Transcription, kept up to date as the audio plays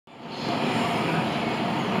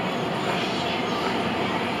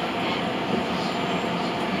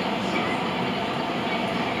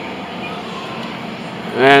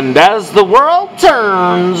And as the world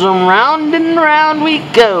turns, round and round we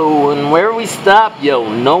go, and where we stop,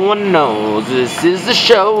 yo, no one knows. This is the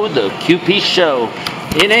show, the QP Show.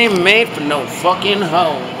 It ain't made for no fucking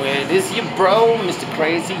hoe. It is your bro, Mr.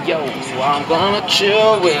 Crazy Yo. I'm gonna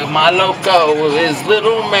chill with my loco, with his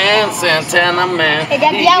little man, Santana Man. Hey,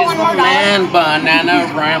 Dad, yeah, one more man,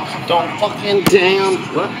 Banana Ram. Don't fucking damn.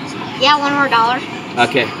 What? Yeah, $1 more.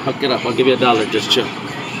 Okay, hook it up. I'll give you $1. Just chill.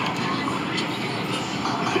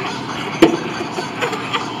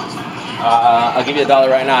 I'll give you $1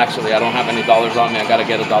 right now, actually. I don't have any dollars on me. I gotta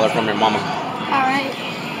get $1 from your mama. Alright.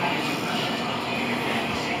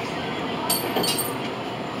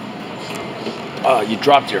 You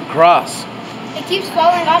dropped your cross. It keeps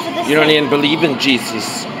falling off of this. You don't even believe in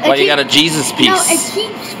Jesus. Why you got a Jesus piece? No, it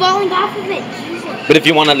keeps falling off of it. Jesus. But if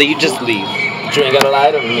you want to leave, just leave. But you ain't gotta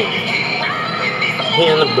lie to me.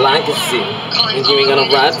 Here in the blanket seat. And you ain't gonna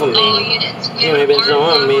ride for me. You ain't been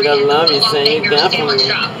showing me the love you say you got for me.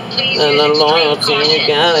 And the loyalty you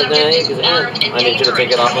got it, I need you to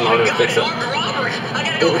take it off in order to fix it.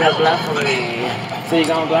 Baby, that black for me. So you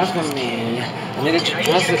gonna black for me. I need to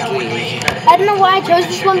trust it, please. I don't know why I chose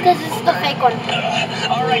this one because it's the fake one.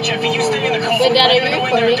 Alright, Jeffy, you stay in the car. But Dad, are you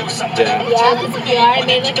recording? Yeah. Yeah, because if you are, I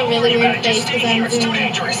made like a really weird face because I'm doing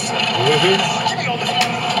it.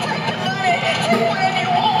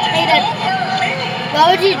 Hey, Dad, what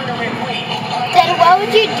would you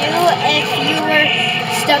do if you were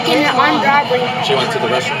stuck in an armed robbery? She went to the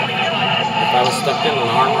restaurant. If I was stuck in an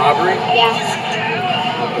armed robbery? Yeah.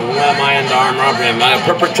 Who am I in the armed robbery? Am I a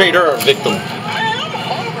perpetrator or a victim?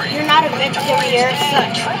 You're not a victim, you're a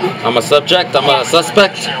subject. I'm a subject? I'm a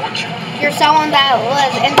suspect? You're someone that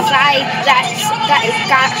was inside that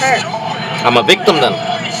got hurt. I'm a victim then.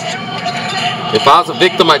 If I was a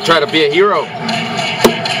victim, I'd try to be a hero.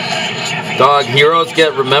 Dog, heroes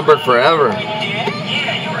get remembered forever.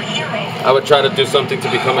 I would try to do something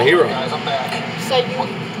to become a hero. So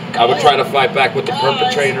I would try to fight back with the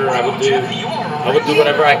perpetrator. I would do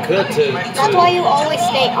whatever I could to that's why you always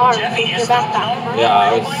stay armed. You're about that. yeah, I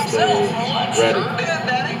always stay ready.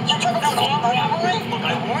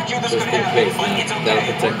 Just in case, man. Gotta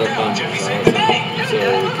protect our country. So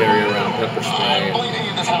we carry around pepper spray,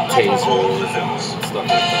 tasers, and stuff like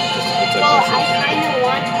that, just to protect Well, ourselves. I kind of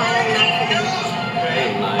want my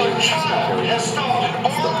Knives, carry stuff like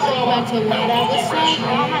that. Going back to what I was saying.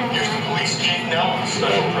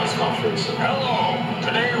 Hello.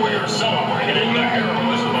 Today we are celebrating the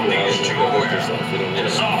heroism of these two women.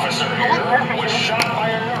 This officer here was shot by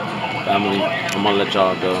a Family, I'm gonna let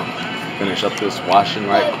y'all go. Finish up this washing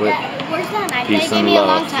right quick. Where's that knife? Peace They gave and me a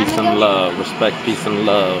long love. time Peace ago. and love. Respect, peace and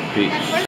love. Peace.